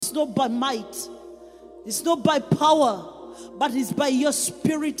It's not by might. It's not by power, but it's by your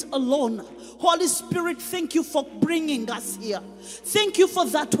Spirit alone. Holy Spirit, thank you for bringing us here. Thank you for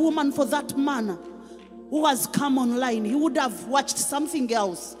that woman, for that man who has come online. He would have watched something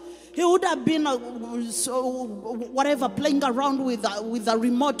else. He would have been whatever, playing around with a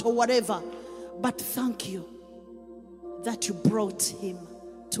remote or whatever. But thank you that you brought him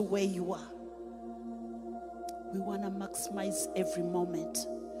to where you are. We want to maximize every moment.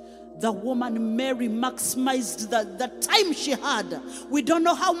 The woman Mary maximized the time she had. We don't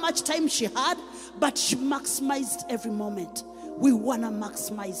know how much time she had, but she maximized every moment. We want to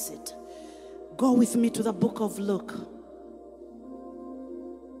maximize it. Go with me to the book of Luke.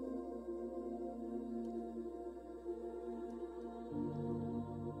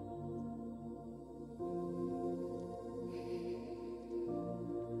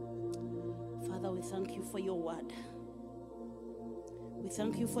 Father, we thank you for your word. We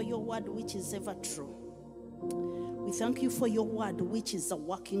thank you for your word which is ever true. We thank you for your word which is a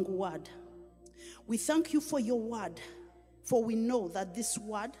working word. We thank you for your word, for we know that this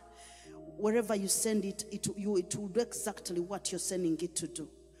word, wherever you send it, it will do exactly what you're sending it to do.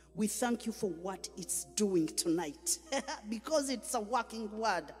 We thank you for what it's doing tonight because it's a working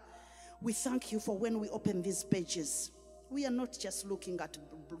word. We thank you for when we open these pages, we are not just looking at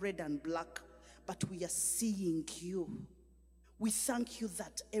red and black, but we are seeing you. We thank you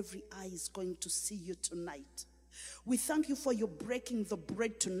that every eye is going to see you tonight. We thank you for your breaking the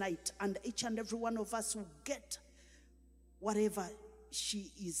bread tonight, and each and every one of us will get whatever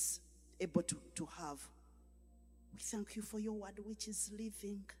she is able to have. We thank you for your word which is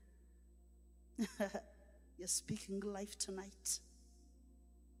living. You're speaking life tonight.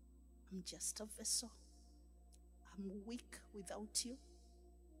 I'm just a vessel. I'm weak without you.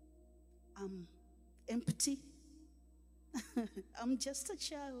 I'm empty. I'm just a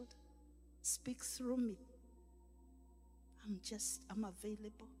child. Speak through me. I'm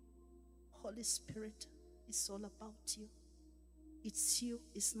available. Holy Spirit, it's all about you. It's you.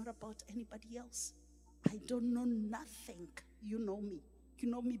 It's not about anybody else. I don't know nothing. You know me.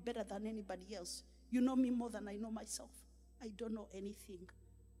 You know me better than anybody else. You know me more than I know myself. I don't know anything.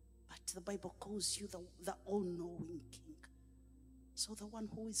 But the Bible calls you the all-knowing King. So the one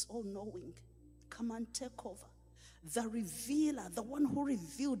who is all-knowing, come and take over. The revealer, the one who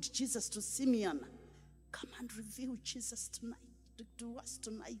revealed Jesus to Simeon, come and reveal Jesus tonight, to us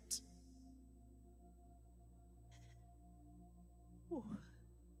tonight. Oh,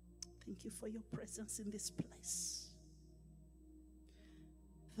 thank you for your presence in this place.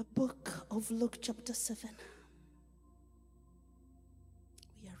 The book of Luke chapter 7.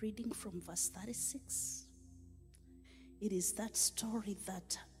 We are reading from verse 36. It is that story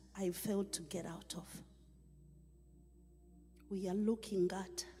that I failed to get out of. We are looking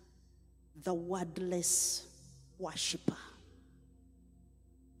at the wordless worshiper.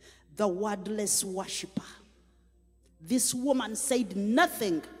 The wordless worshiper. This woman said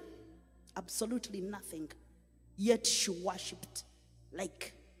nothing, absolutely nothing, yet she worshipped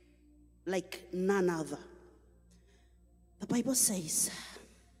like none other. The Bible says,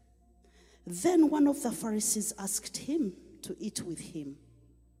 then one of the Pharisees asked him to eat with him,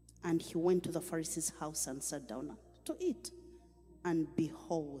 and he went to the Pharisee's house and sat down to eat. And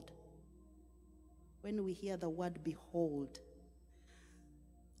behold, when we hear the word behold,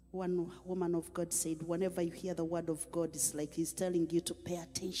 one woman of God said, whenever you hear the word of God, it's like he's telling you to pay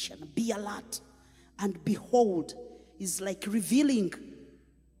attention, be alert. And behold is like revealing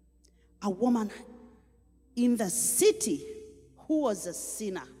a woman in the city who was a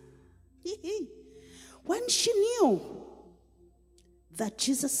sinner. When she knew that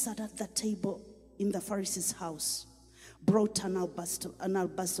Jesus sat at the table in the Pharisee's house, brought an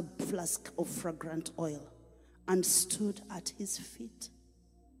alabaster flask of fragrant oil and stood at his feet,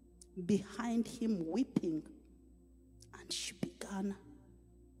 behind him weeping, and she began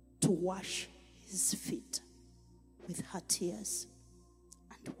to wash his feet with her tears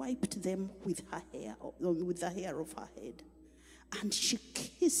and wiped them with her hair, with the hair of her head. And she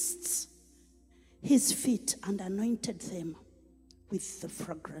kissed his feet and anointed them with the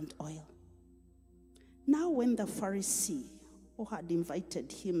fragrant oil. Now when the Pharisee who had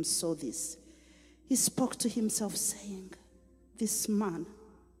invited him saw this, he spoke to himself, saying, this man,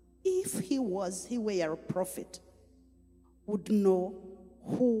 if he were a prophet, would know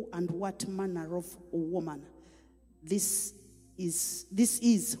who and what manner of woman this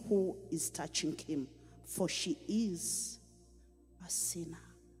is who is touching him, for she is a sinner.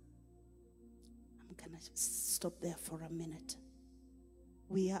 I'm going to stop there for a minute.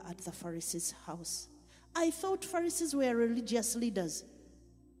 We are at the Pharisee's house. I thought Pharisees were religious leaders.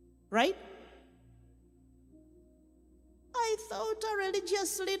 right? I thought a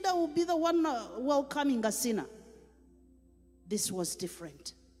religious leader would be the one welcoming a sinner. This was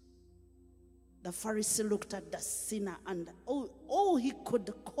different. The Pharisee looked at the sinner, and all he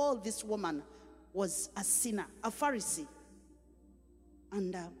could call this woman was a sinner, a Pharisee.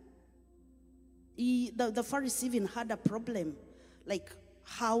 And the Pharisee even had a problem. Like,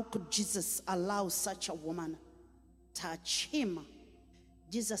 how could Jesus allow such a woman touch him?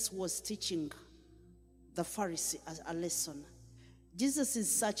 Jesus was teaching the Pharisee a lesson. Jesus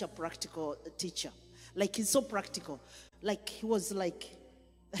is such a practical teacher. Like, he's so practical. Like, he was like,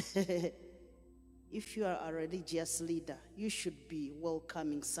 if you are a religious leader, you should be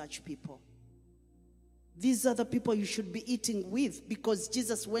welcoming such people. These are the people you should be eating with, because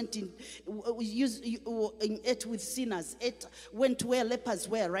Jesus went in, ate with sinners, went where lepers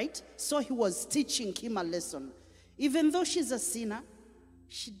were, right? So he was teaching him a lesson. Even though she's a sinner,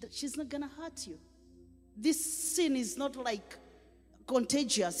 she's not going to hurt you. This sin is not like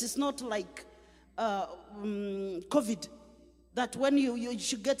contagious. It's not like COVID, that when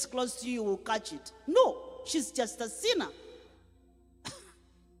she gets close to you, you will catch it. No, she's just a sinner.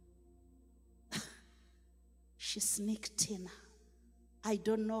 She sneaked in. I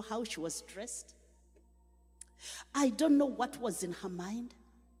don't know how she was dressed. I don't know what was in her mind.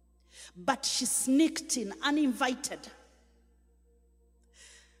 But she sneaked in uninvited.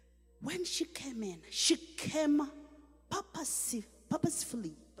 When she came in, she came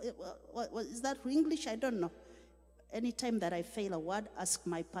purposefully. Is that English? I don't know. Anytime that I fail a word, ask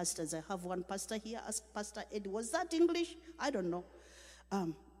my pastors. I have one pastor here. Ask Pastor Ed. Was that English? I don't know.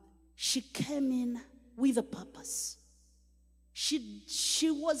 She came in with a purpose. She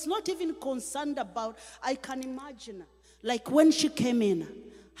was not even concerned about, I can imagine, like when she came in,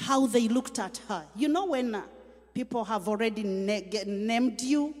 how they looked at her. You know when people have already named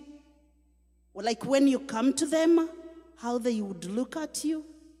you? Like when you come to them, how they would look at you.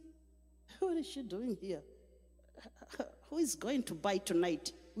 What is she doing here? Who is going to buy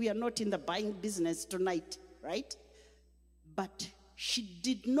tonight? We are not in the buying business tonight, right? But she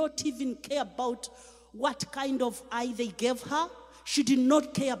did not even care about what kind of eye they gave her. She did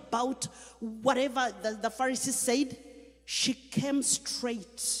not care about whatever the Pharisees said. She came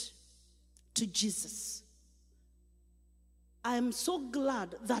straight to Jesus. I am so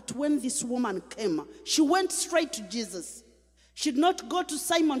glad that when this woman came, she went straight to Jesus. She did not go to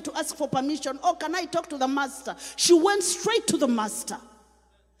Simon to ask for permission. Oh, can I talk to the master? She went straight to the master.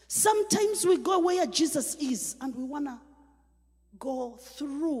 Sometimes we go where Jesus is and we want to go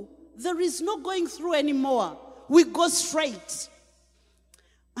through. There is no going through anymore. We go straight.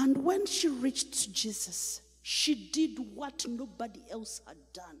 And when she reached to Jesus, she did what nobody else had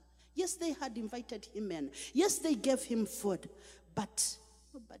done. Yes, they had invited him in. Yes, they gave him food. But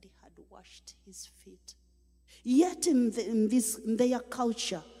nobody had washed his feet. Yet in their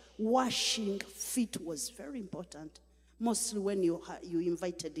culture, washing feet was very important. Mostly when you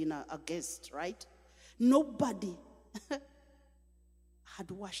invited in a guest, right? Nobody had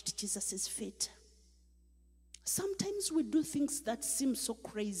washed Jesus' feet. Sometimes we do things that seem so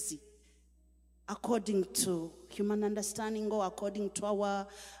crazy according to human understanding or according to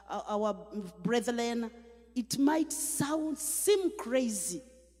our brethren. It might seem crazy.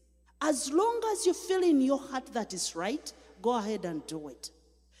 As long as you feel in your heart that is right, go ahead and do it.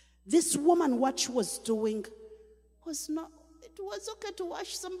 This woman, what she was doing was not, it was okay to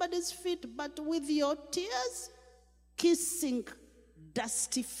wash somebody's feet, but with your tears, kissing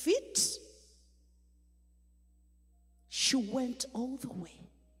dusty feet, she went all the way.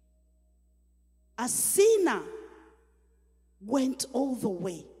 A sinner went all the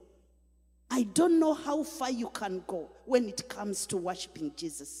way. I don't know how far you can go when it comes to worshiping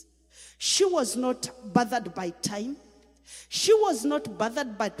Jesus. She was not bothered by time. She was not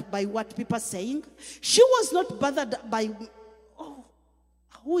bothered by what people are saying. She was not bothered by, oh,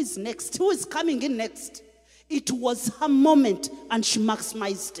 who is next? Who is coming in next? It was her moment and she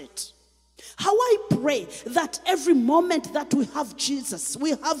maximized it. How I pray that every moment that we have Jesus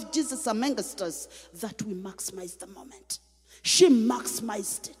amongst us, that we maximize the moment. She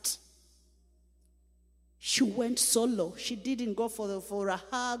maximized it. She went solo. She didn't go for a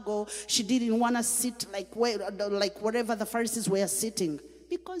hug, or she didn't want to sit like wherever the Pharisees were sitting,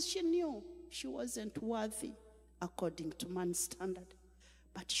 because she knew she wasn't worthy according to man's standard.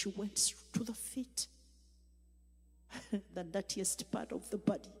 But she went to the feet, the dirtiest part of the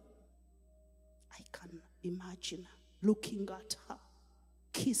body. I can imagine looking at her,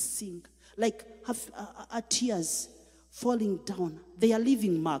 kissing, like her tears falling down. They are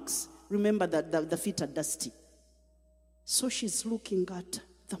leaving marks. Remember that the feet are dusty. So she's looking at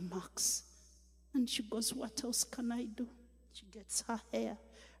the marks. And she goes, what else can I do? She gets her hair.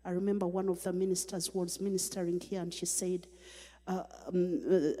 I remember one of the ministers was ministering here, and she said, a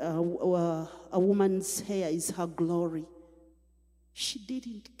woman's hair is her glory. She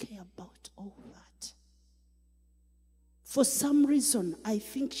didn't care about all that. For some reason, I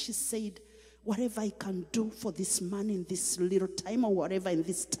think she said, whatever I can do for this man in this little time, or whatever in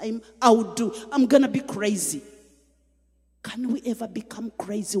this time, I'll do. I'm going to be crazy. Can we ever become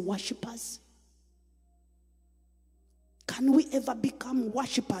crazy worshipers? Can we ever become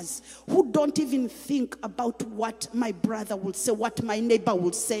worshipers who don't even think about what my brother will say, what my neighbor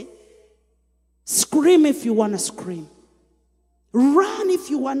will say? Scream if you want to scream. Run if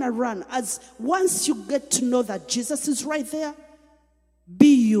you want to run. As once you get to know that Jesus is right there,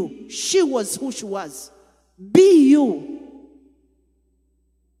 be you. She was who she was. Be you.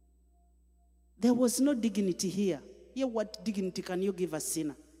 There was no dignity here. Here, what dignity can you give a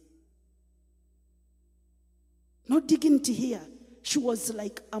sinner? No dignity here. She was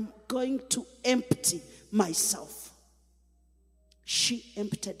like, I'm going to empty myself. She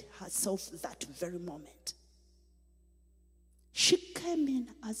emptied herself that very moment. She came in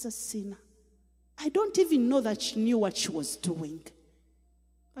as a sinner. I don't even know that she knew what she was doing.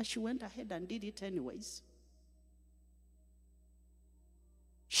 But she went ahead and did it anyways.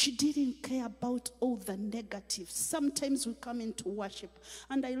 She didn't care about all the negatives. Sometimes we come into worship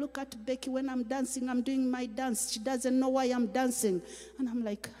and I look at Becky when I'm dancing, I'm doing my dance. She doesn't know why I'm dancing. And I'm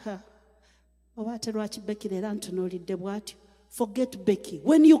like, forget Becky.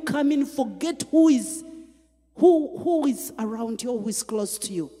 When you come in, forget who is around you, who is close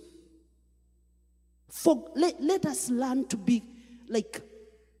to you. Let us learn to be like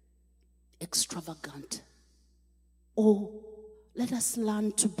extravagant. Or let us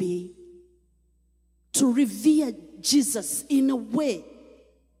learn to revere Jesus in a way.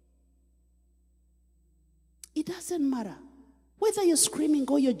 It doesn't matter. Whether you're screaming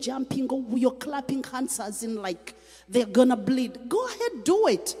or you're jumping or you're clapping hands as in like they're gonna bleed. Go ahead, do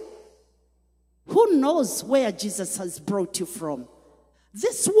it. Who knows where Jesus has brought you from?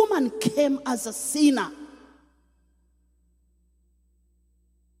 This woman came as a sinner.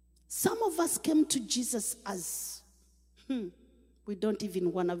 Some of us came to Jesus as, we don't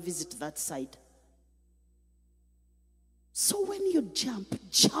even want to visit that side. So when you jump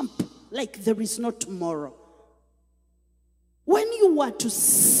like there is no tomorrow. When you are to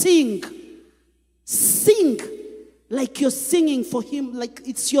sing like you're singing for him, like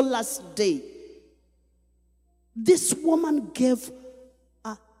it's your last day. This woman gave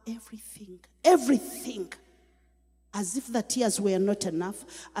everything. As if the tears were not enough,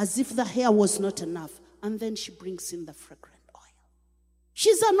 as if the hair was not enough. And then she brings in the fragrant oil.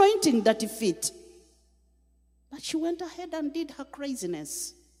 She's anointing dirty feet. But she went ahead and did her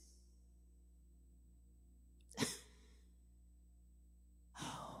craziness.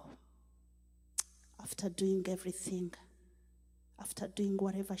 After doing everything, after doing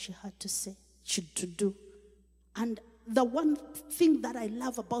whatever she had to say, to do. And the one thing that I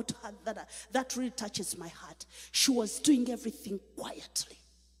love about her that really touches my heart, she was doing everything quietly.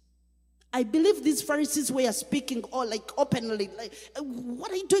 I believe these Pharisees were speaking all like openly, like,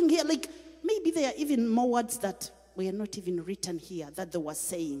 what are you doing here? Like maybe there are even more words that were not even written here that they were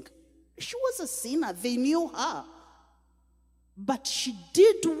saying. She was a sinner. They knew her. But she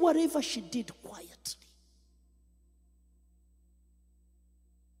did whatever she did quietly.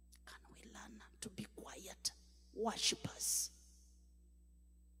 Can we learn to be quiet worshippers?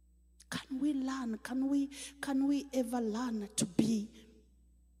 Can we learn? Can we ever learn to be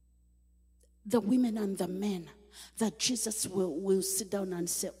the women and the men that Jesus will sit down and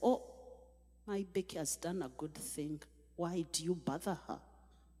say, oh, my Becky has done a good thing. Why do you bother her?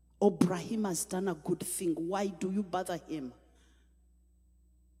 Or Brahim has done a good thing. Why do you bother him?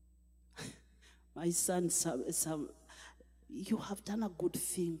 My son, you have done a good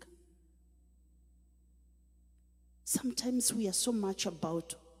thing. Sometimes we are so much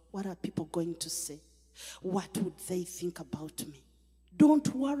about what are people going to say? What would they think about me?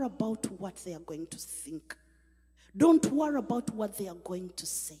 Don't worry about what they are going to think. Don't worry about what they are going to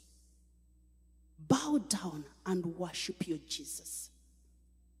say. Bow down and worship your Jesus.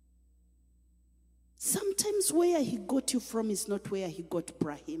 Sometimes where he got you from is not where he got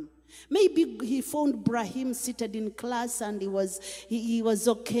Brahim. Maybe he found Brahim seated in class and he was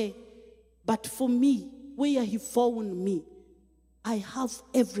okay. But for me, where he found me, I have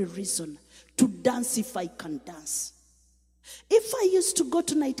every reason to dance if I can dance. If I used to go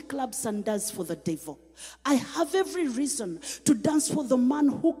to nightclubs and dance for the devil, I have every reason to dance for the man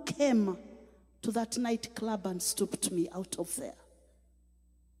who came to that nightclub and stooped me out of there.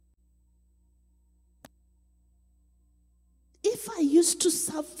 if I used to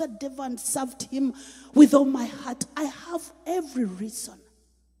serve the devil and served him with all my heart, I have every reason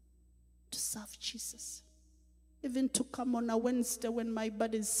to serve Jesus. Even to come on a Wednesday when my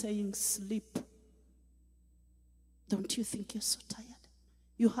body is saying sleep. Don't you think you're so tired?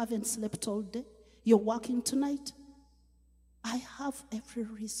 You haven't slept all day. You're working tonight. I have every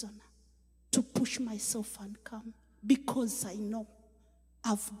reason to push myself and come, because I know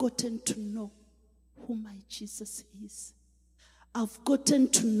I've gotten to know who my Jesus is. I've gotten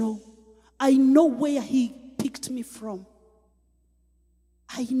to know. I know where he picked me from.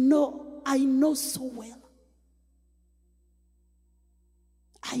 I know so well.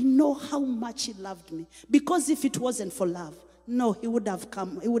 I know how much he loved me. Because if it wasn't for love, no, he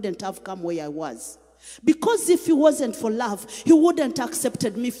wouldn't have come where I was. Because if it wasn't for love, he wouldn't have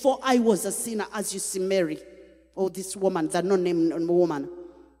accepted me, for I was a sinner, as you see Mary, or this woman, the no-name woman.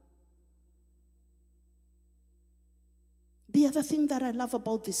 The other thing that I love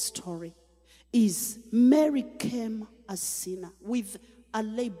about this story is Mary came a sinner with a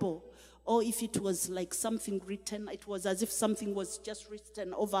label. Or if it was like something written, it was as if something was just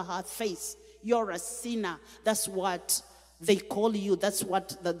written over her face. You're a sinner. That's what they call you. That's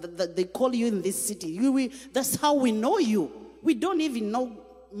what they call you in this city. That's how we know you. We don't even know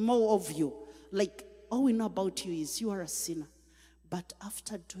more of you. Like, all we know about you is you are a sinner. But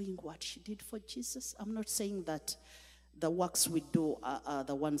after doing what she did for Jesus, I'm not saying that the works we do are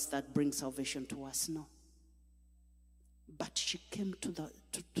the ones that bring salvation to us. No. But she came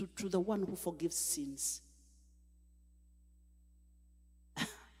to the one who forgives sins.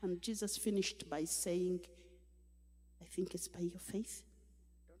 And Jesus finished by saying, I think it's by your faith.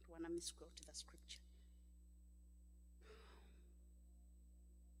 Don't want to misquote the scripture.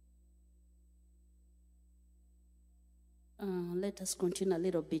 Let us continue a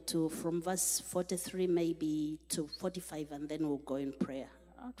little bit from verse 43 maybe to 45, and then we'll go in prayer.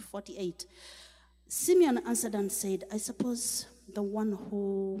 48. Simeon answered and said, I suppose the one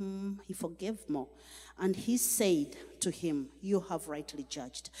whom he forgave more. And he said to him, you have rightly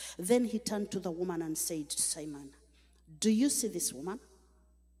judged. Then he turned to the woman and said to Simon, do you see this woman?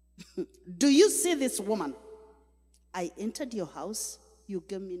 Do you see this woman? I entered your house, you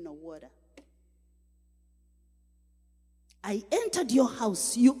gave me no water. I entered your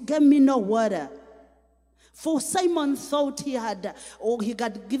house, you gave me no water. For Simon thought he had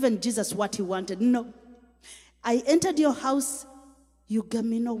given Jesus what he wanted. No. I entered your house, you gave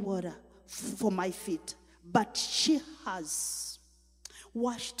me no water for my feet. But she has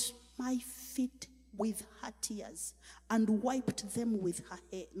washed my feet with her tears and wiped them with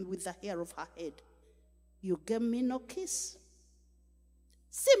the hair of her head. You gave me no kiss.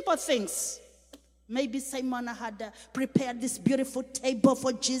 Simple things. Maybe Simon had prepared this beautiful table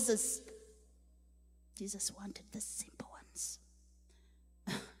for Jesus. Jesus wanted the simple ones.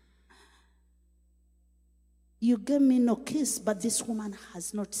 You gave me no kiss, but this woman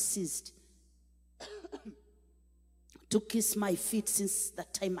has not ceased to kiss my feet since the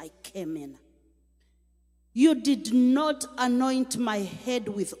time I came in. You did not anoint my head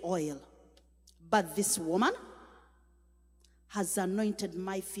with oil, but this woman has anointed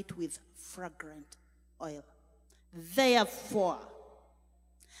my feet with fragrant oil. Therefore,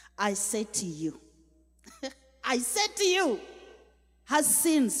 I say to you, her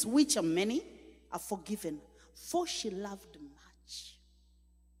sins, which are many, are forgiven, for she loved much.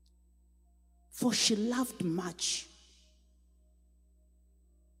 For she loved much.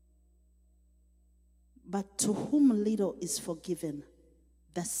 But to whom little is forgiven,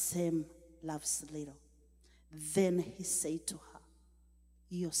 the same loves little. Then he said to her,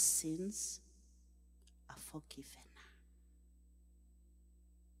 your sins are forgiven.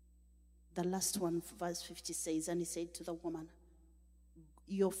 The last one, verse 50 says, and he said to the woman,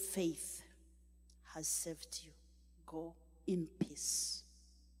 your faith has saved you. Go in peace.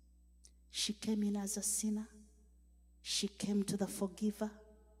 She came in as a sinner. She came to the forgiver.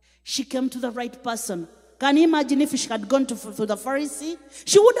 She came to the right person. Can you imagine if she had gone to the Pharisee?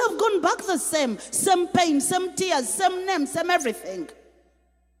 She would have gone back the same pain, same tears, same name, same everything.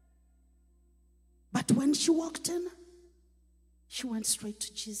 But when she walked in, she went straight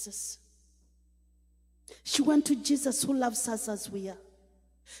to Jesus. She went to Jesus who loves us as we are.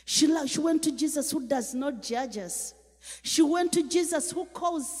 She went to Jesus who does not judge us. She went to Jesus who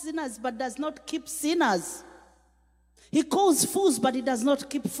calls sinners but does not keep sinners. He calls fools but he does not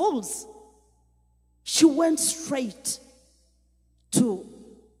keep fools. She went straight to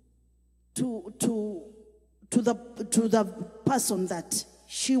the person that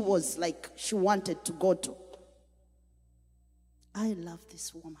she was like she wanted to go to. I love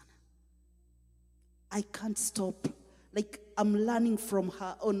this woman. I can't stop Like I'm learning from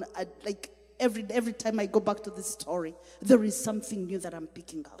her on, like every time I go back to this story, there is something new that I'm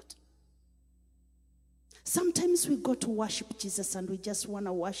picking out. Sometimes we go to worship Jesus and we just want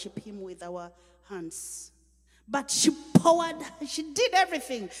to worship him with our hands. But she did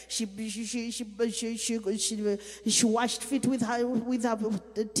everything. She washed feet with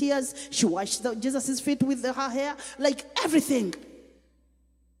her tears. She washed Jesus' feet with her hair, like everything.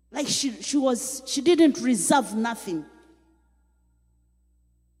 Like she didn't reserve nothing.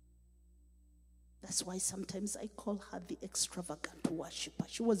 That's why sometimes I call her the extravagant worshiper.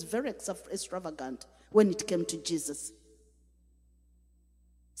 She was very extravagant when it came to Jesus.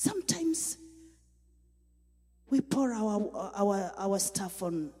 Sometimes we pour our stuff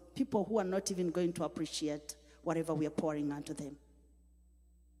on people who are not even going to appreciate whatever we are pouring onto them.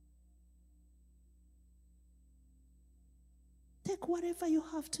 Take whatever you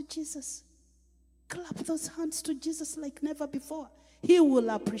have to Jesus. Clap those hands to Jesus like never before. He will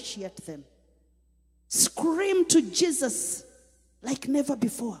appreciate them. Scream to Jesus like never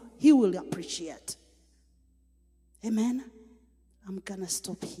before. He will appreciate. Amen. I'm going to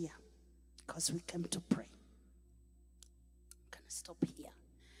stop here because we came to pray. I'm going to stop here.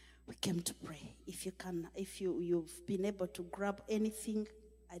 We came to pray. If you've been able to grab anything,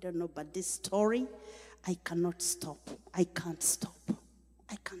 I don't know, but this story, I cannot stop. I can't stop.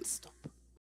 I can't stop.